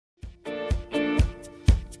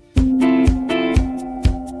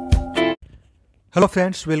Hello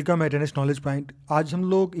friends, welcome eight NS knowledge point. आज हम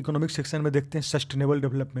लोग इकोनॉमिक सेक्शन में देखते हैं सस्टेनेबल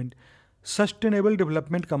डेवलपमेंट। सस्टेनेबल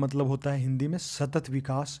डेवलपमेंट का मतलब होता है हिंदी में सतत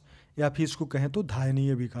विकास, या फिर इसको कहें तो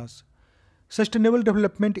धारणीय विकास। Sustainable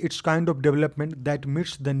development it's kind of development that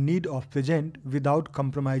meets the need of present without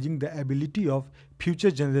compromising the ability of future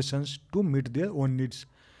generations to meet their own needs.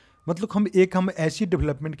 मतलब हम ऐसी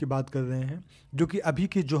डेवलपमेंट की बात कर रहे हैं जो कि अभी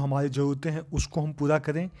की जो हमारी ज़रूरतें हैं उसको हम पूरा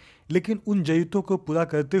करें, लेकिन उन ज़रूरतों को पूरा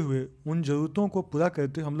करते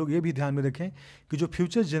हुए हम लोग ये भी ध्यान में रखें कि जो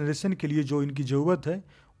फ्यूचर जनरेशन के लिए जो इनकी ज़रूरत है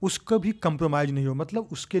उसका भी कंप्रोमाइज़ नहीं हो। मतलब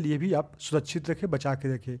उसके लिए भी आप सुरक्षित रखें, बचा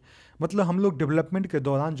के रखें। मतलब हम लोग डेवलपमेंट के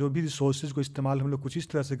दौरान जो भी रिसोर्सेज को इस्तेमाल हम लोग कुछ इस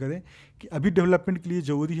तरह से करें कि अभी डेवलपमेंट के लिए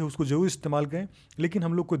ज़रूरी है उसको ज़रूर इस्तेमाल करें, लेकिन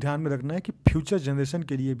हम लोग को ध्यान में रखना है कि फ्यूचर जनरेशन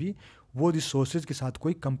के लिए भी वो रिसोर्सेज के साथ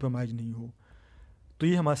कोई कंप्रोमाइज़ नहीं हो। तो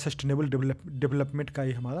ये हमारा सस्टेनेबल डेवलपमेंट का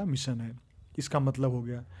ये हमारा मिशन है। इसका मतलब हो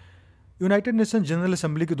गया यूनाइटेड नेशन जनरल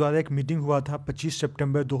असेंबली के द्वारा एक मीटिंग हुआ था 25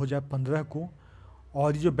 सितंबर 2015 को,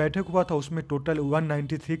 और ये जो बैठक हुआ था उसमें टोटल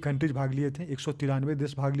 193 कंट्रीज भाग लिए थे, 193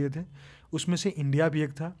 देश भाग लिए थे। उसमें से इंडिया भी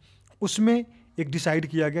एक था। उसमें एक डिसाइड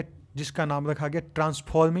किया गया जिसका नाम रखा गया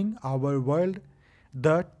transforming our world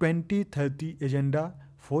the 2030 agenda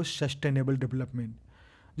for sustainable development,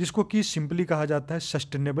 जिसको कि सिंपली कहा जाता है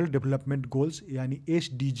सस्टेनेबल डेवलपमेंट गोल्स यानी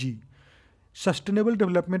SDG। सस्टेनेबल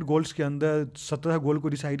डेवलपमेंट गोल्स के अंदर 17 गोल को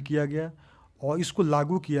डिसाइड किया गया और इसको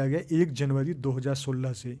लागू किया गया 1 जनवरी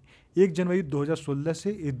 2016 से। 1 जनवरी 2016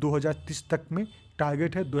 से 2030 तक में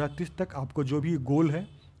टारगेट है। 2030 तक आपको जो भी गोल है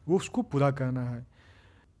वो उसको पूरा करना है।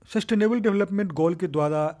 सस्टेनेबल डेवलपमेंट गोल के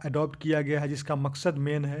द्वारा अडॉप्ट किया गया है, जिसका मकसद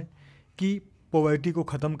मेन है कि पॉवर्टी को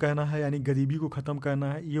ख़त्म करना है, यानी गरीबी को ख़त्म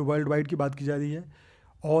करना है। ये वर्ल्ड वाइड की बात की जा रही है।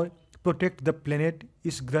 और प्रोटेक्ट द प्लेनेट,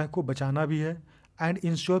 इस ग्रह को बचाना भी है। And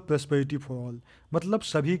ensure prosperity for all, मतलब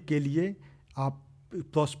सभी के लिए आप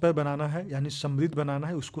प्रॉस्पर बनाना है, यानी समृद्ध बनाना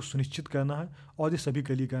है, उसको सुनिश्चित करना है और ये सभी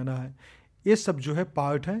के लिए करना है। ये सब जो है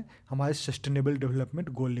पार्ट है हमारे सस्टेनेबल डेवलपमेंट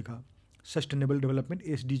गोल का, सस्टेनेबल डेवलपमेंट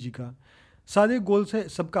SDG का। सारे गोल्स है,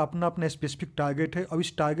 सबका अपना अपना स्पेसिफिक टारगेट है, और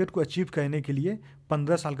इस टारगेट को अचीव करने के लिए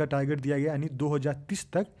 15 साल का टारगेट दिया गया, यानी 2030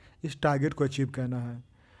 तक इस टारगेट को अचीव करना है।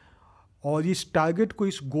 और इस टारगेट को,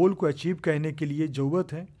 इस गोल को अचीव करने के लिए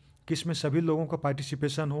ज़रूरत है कि इसमें सभी लोगों का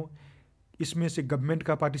पार्टिसिपेशन हो। इसमें से गवर्नमेंट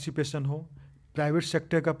का पार्टिसिपेशन हो, प्राइवेट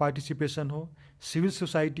सेक्टर का पार्टिसिपेशन हो, सिविल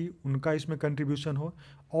सोसाइटी उनका इसमें कंट्रीब्यूशन हो,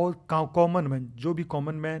 और कॉमन मैन, जो भी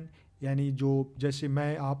कॉमन मैन यानी जो जैसे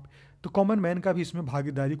मैं आप, तो कॉमन मैन का भी इसमें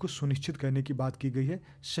भागीदारी को सुनिश्चित करने की बात की गई है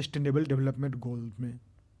सस्टेनेबल डेवलपमेंट गोल में।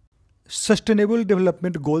 सस्टेनेबल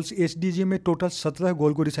डेवलपमेंट गोल्स SDG में टोटल 17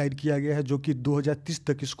 गोल को डिसाइड किया गया है, जो कि 2030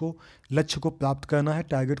 तक इसको लक्ष्य को प्राप्त करना है,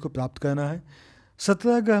 टारगेट को प्राप्त करना है।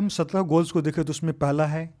 17 अगर हम 17 गोल्स को देखें तो उसमें पहला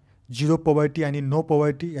है जीरो पॉवर्टी, यानी नो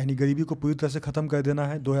पॉवर्टी, यानी गरीबी को पूरी तरह से ख़त्म कर देना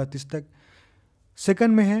है 2030 तक।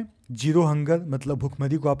 सेकंड में है जीरो हंगर, मतलब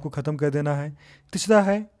भूखमरी को आपको ख़त्म कर देना है। तीसरा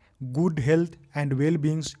है good health and well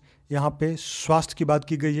beings, यहाँ पे स्वास्थ्य की बात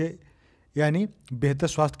की गई है, यानी बेहतर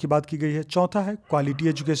स्वास्थ्य की बात की गई है। चौथा है क्वालिटी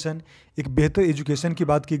एजुकेशन, एक बेहतर एजुकेशन की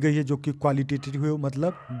बात की गई है जो कि क्वालिटेटिव हो,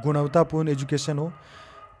 मतलब गुणवत्तापूर्ण एजुकेशन हो।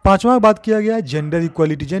 पांचवा बात किया गया है जेंडर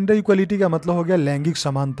इक्वलिटी। जेंडर इक्वलिटी का मतलब हो गया लैंगिक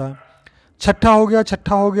समानता। छठा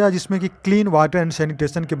हो गया जिसमें कि क्लीन वाटर एंड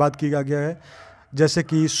सैनिटेशन की बात किया गया है, जैसे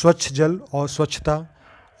कि स्वच्छ जल और स्वच्छता।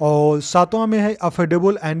 और सातवां में है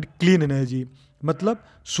अफोर्डेबल एंड क्लीन एनर्जी, मतलब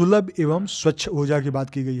सुलभ एवं स्वच्छ ऊर्जा की बात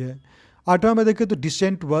की गई है। आठवां में देखें तो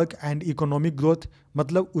decent work and economic growth,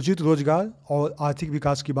 मतलब उचित रोजगार और आर्थिक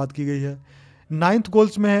विकास की बात की गई है। नाइन्थ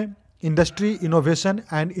गोल्स में है इंडस्ट्री, इनोवेशन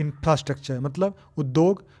एंड इंफ्रास्ट्रक्चर, मतलब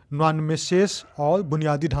उद्योग, नवान्मेषेश और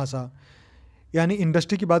बुनियादी ढांचा, यानी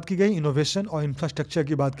इंडस्ट्री की बात की गई, इनोवेशन और इंफ्रास्ट्रक्चर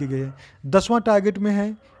की बात की गई है। 10वां टारगेट में है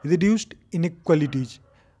रिड्यूस्ड इनइक्वलिटीज,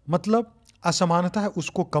 मतलब असमानता है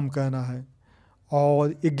उसको कम करना है।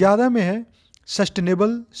 और 11 में है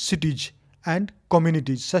sustainable cities and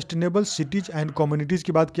communities, sustainable cities and communities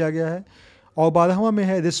की बात किया गया है। और 12वां में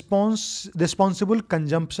है रिस्पॉन्सिबल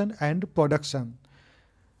कंजम्पशन एंड प्रोडक्शन।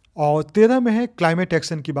 और 13 में है क्लाइमेट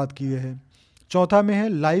एक्शन की बात की गई है। चौथा में है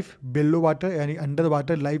लाइफ बेलो वाटर, यानी अंडर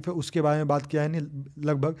वाटर लाइफ है, उसके बारे में बात किया है।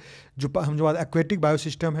 लगभग जो एक्वेटिक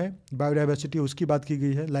बायोसिस्टम है, बायोडाइवर्सिटी, उसकी बात की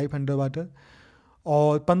गई है, लाइफ अंडर वाटर।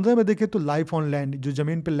 और 15 में देखें तो लाइफ ऑन लैंड, जो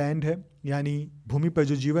ज़मीन पर लैंड है यानी भूमि पर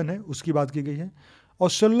जो जीवन है उसकी बात की गई है। और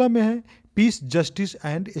 16 में है piece, justice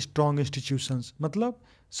and strong institutions, मतलब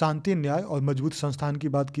शांति, न्याय और मजबूत संस्थान की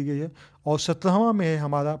बात की गई है। और 17वां में है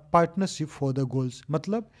हमारा पार्टनरशिप फॉर द गोल्स,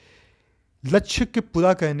 मतलब लक्ष्य के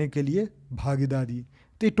पूरा करने के लिए भागीदारी।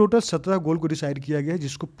 तो ये टोटल 17 गोल को डिसाइड किया गया है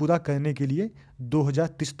जिसको पूरा करने के लिए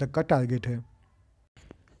 2030 तक का टारगेट है।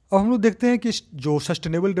 अब हम लोग देखते हैं कि जो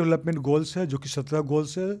सस्टेनेबल डेवलपमेंट गोल्स है, जो कि 17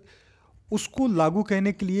 गोल्स है, उसको लागू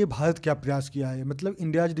करने के लिए भारत क्या प्रयास किया है, मतलब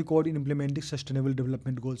India's record in implementing sustainable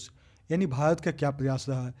development goals, यानी भारत का क्या प्रयास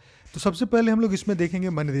रहा है। तो सबसे पहले हम लोग इसमें देखेंगे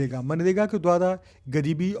मनरेगा के द्वारा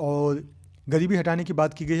गरीबी हटाने की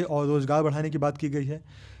बात की गई है और रोज़गार बढ़ाने की बात की गई है।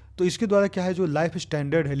 तो इसके द्वारा क्या है, जो लाइफ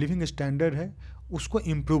स्टैंडर्ड है, लिविंग स्टैंडर्ड है, उसको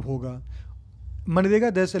इम्प्रूव होगा। मनरेगा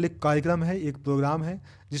दरअसल एक कार्यक्रम है, एक प्रोग्राम है,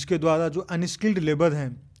 जिसके द्वारा जो अनस्किल्ड लेबर हैं,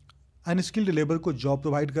 अनस्किल्ड लेबर को जॉब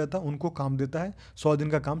प्रोवाइड करता है, उनको काम देता है, 100 दिन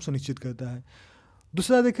का काम सुनिश्चित करता है।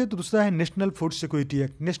 दूसरा देखें तो दूसरा है national food security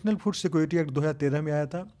act. National food security act 2013 में आया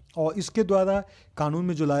था और इसके द्वारा कानून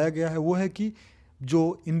में जो लाया गया है वो है कि जो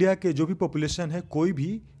इंडिया के जो भी पॉपुलेशन है कोई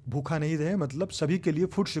भी भूखा नहीं रहे, मतलब सभी के लिए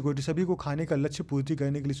फूड सिक्योरिटी, सभी को खाने का लक्ष्य पूर्ति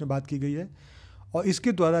करने के लिए इसमें बात की गई है। और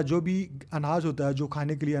इसके द्वारा जो भी अनाज होता है, जो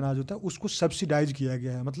खाने के लिए अनाज होता है, उसको सब्सिडाइज किया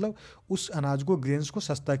गया है, मतलब उस अनाज को, ग्रेन्स को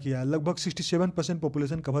सस्ता किया है। लगभग 67%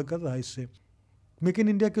 पॉपुलेशन कवर कर रहा है इससे। मेक इन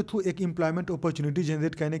इंडिया के थ्रू एक एम्प्लॉयमेंट अपॉर्चुनिटी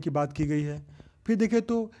जनरेट करने की बात की गई है। फिर देखें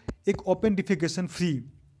तो एक ओपन डिफिकेशन फ्री,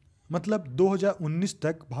 मतलब 2019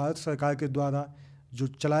 तक भारत सरकार के द्वारा जो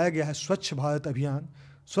चलाया गया है स्वच्छ भारत अभियान,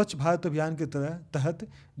 स्वच्छ भारत अभियान के तहत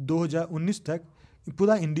 2019 तक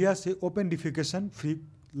पूरा इंडिया से ओपन डिफिकेशन फ्री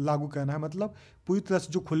लागू करना है, मतलब पूरी तरह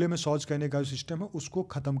से जो खुले में शौच करने का जो सिस्टम है उसको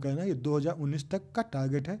ख़त्म करना है। ये 2019 तक का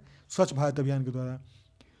टारगेट है स्वच्छ भारत अभियान के द्वारा।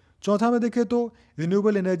 चौथा में देखें तो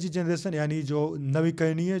रिन्यूएबल एनर्जी जनरेशन, यानी जो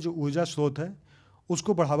नवीकरणीय जो ऊर्जा स्रोत है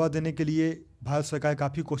उसको बढ़ावा देने के लिए भारत सरकार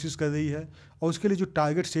काफ़ी कोशिश कर रही है और उसके लिए जो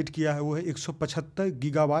टारगेट सेट किया है वो है 175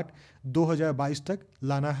 गीगावाट 2022 तक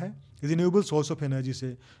लाना है रिन्यूएबल सोर्स ऑफ एनर्जी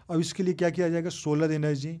से। और इसके लिए क्या किया जाएगा, solar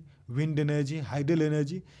energy, wind energy, hydel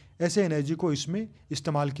energy, ऐसे एनर्जी को इसमें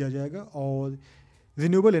इस्तेमाल किया जाएगा। और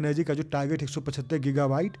रिन्यूएबल एनर्जी का जो टारगेट 175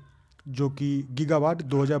 गीगावाट, जो कि गीगावाट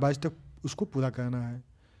 2022 तक उसको पूरा करना है।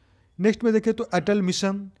 नेक्स्ट में देखें तो अटल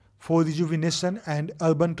mission for rejuvenation and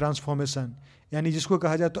urban transformation, यानी जिसको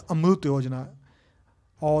कहा जाए तो अमृत योजना।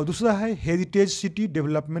 और दूसरा है हेरिटेज सिटी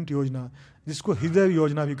डेवलपमेंट योजना, जिसको हृदय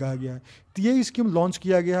योजना भी कहा गया है। तो ये स्कीम लॉन्च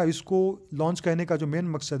किया गया है। इसको लॉन्च करने का जो मेन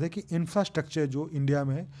मकसद है कि इंफ्रास्ट्रक्चर जो इंडिया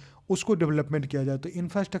में है उसको डेवलपमेंट किया जाए। तो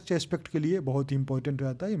इंफ्रास्ट्रक्चर एस्पेक्ट के लिए बहुत ही इंपॉर्टेंट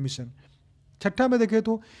रहता है ये मिशन। छठा में देखें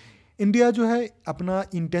तो इंडिया जो है अपना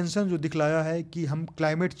इंटेंशन जो दिखलाया है कि हम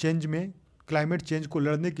क्लाइमेट चेंज को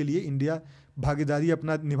लड़ने के लिए इंडिया भागीदारी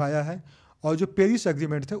अपना निभाया है और जो पेरिस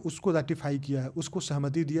एग्रीमेंट थे उसको रैटिफाई किया है, उसको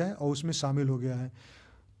सहमति दिया है और उसमें शामिल हो गया है।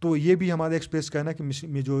 तो ये भी हमारा एक्सप्रेस करना है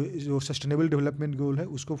कि जो सस्टेनेबल डेवलपमेंट गोल है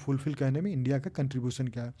उसको फुलफिल करने में इंडिया का कंट्रीब्यूशन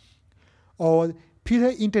क्या है। और फिर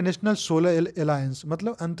है इंटरनेशनल सोलर अलायंस,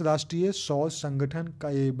 मतलब अंतर्राष्ट्रीय सौर संगठन का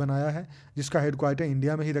ये बनाया है जिसका हेडक्वार्टर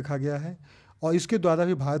इंडिया में ही रखा गया है। और इसके द्वारा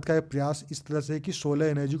भी भारत का प्रयास इस तरह से है कि सोलर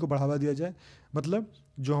एनर्जी को बढ़ावा दिया जाए, मतलब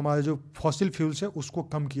जो हमारे जो फॉसिल फ्यूल्स है उसको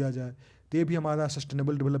कम किया जाए। तो ये भी हमारा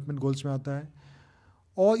सस्टेनेबल डेवलपमेंट गोल्स में आता है।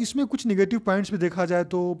 और इसमें कुछ निगेटिव पॉइंट्स भी देखा जाए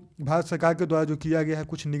तो भारत सरकार के द्वारा जो किया गया है,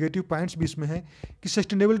 कुछ निगेटिव पॉइंट्स भी इसमें है कि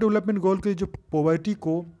सस्टेनेबल डेवलपमेंट गोल के जो पॉवर्टी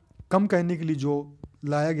को कम करने के लिए जो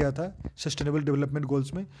लाया गया था सस्टेनेबल डेवलपमेंट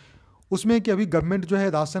गोल्स में, उसमें कि अभी गवर्नमेंट जो है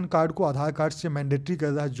राशन कार्ड को आधार कार्ड से मैंडेटरी कर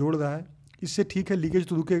रहा है, जोड़ रहा है। इससे ठीक है, लीकेज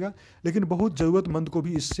तो रुकेगा, लेकिन बहुत ज़रूरतमंद को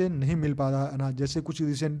भी इससे नहीं मिल पा रहा अनाज। जैसे कुछ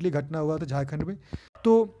रिसेंटली घटना हुआ था झारखंड में,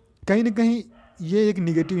 तो कहीं ना कहीं ये एक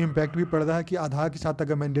निगेटिव इम्पैक्ट भी पड़ रहा है कि आधार के साथ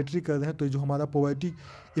अगर मैंडेटरी कर रहे हैं तो जो हमारा पॉवर्टी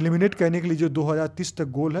एलिमिनेट करने के लिए जो 2030 तक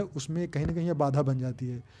गोल है उसमें कहीं ना कहीं ये बाधा बन जाती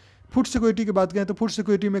है। फूड सिक्योरिटी की बात करें तो फूड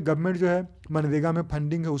सिक्योरिटी में गवर्नमेंट जो है मनरेगा में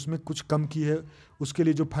फंडिंग है उसमें कुछ कम की है, उसके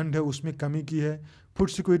लिए जो फंड है उसमें कमी की है। फूड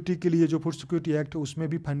सिक्योरिटी के लिए जो फूड सिक्योरिटी एक्ट है उसमें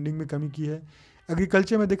भी फंडिंग में कमी की है।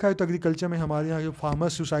 एग्रीकल्चर में देखा है तो एग्रीकल्चर में हमारे यहाँ जो फार्मर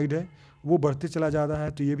सुसाइड है वो बढ़ते चला जा रहा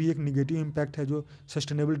है। तो ये भी एक निगेटिव इम्पैक्ट है जो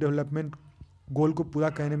सस्टेनेबल डेवलपमेंट गोल को पूरा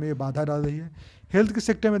करने में ये बाधा डाल रही है। हेल्थ के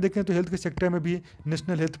सेक्टर में देखें तो हेल्थ के सेक्टर में भी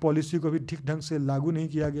नेशनल हेल्थ पॉलिसी को भी ठीक ढंग से लागू नहीं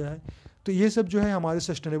किया गया है। तो ये सब जो है हमारे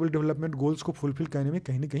सस्टेनेबल डेवलपमेंट गोल्स को फुलफिल करने में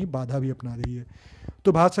कहीं ना कहीं बाधा भी अपना रही है।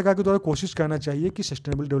 तो भारत सरकार के द्वारा कोशिश करना चाहिए कि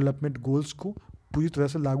सस्टेनेबल डेवलपमेंट गोल्स को पूरी तरह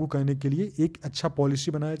से लागू करने के लिए एक अच्छा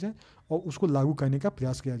पॉलिसी बनाया जाए और उसको लागू करने का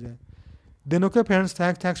प्रयास किया जाए। Then okay friends,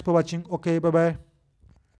 thanks for watching. Okay, bye bye.